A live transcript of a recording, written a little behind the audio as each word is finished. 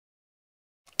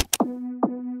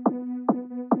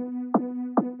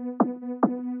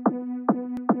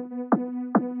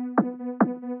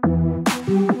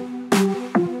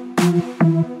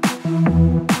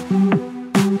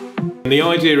The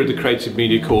idea of the creative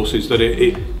media course is that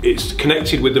it's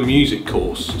connected with the music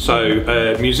course.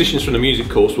 So musicians from the music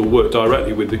course will work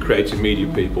directly with the creative media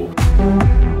people.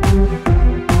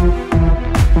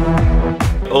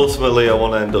 Ultimately, I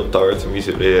want to end up directing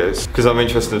music videos. Because I'm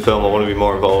interested in film, I want to be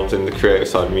more involved in the creative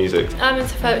side of music. I'm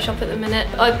into Photoshop at the minute.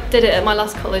 I did it at my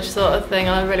last college sort of thing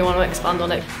and I really want to expand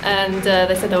on it. And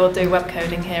they said they will do web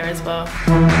coding here as well.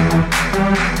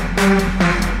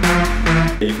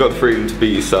 You've got the freedom to be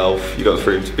yourself, you've got the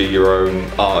freedom to be your own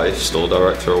artist or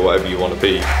director or whatever you want to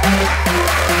be.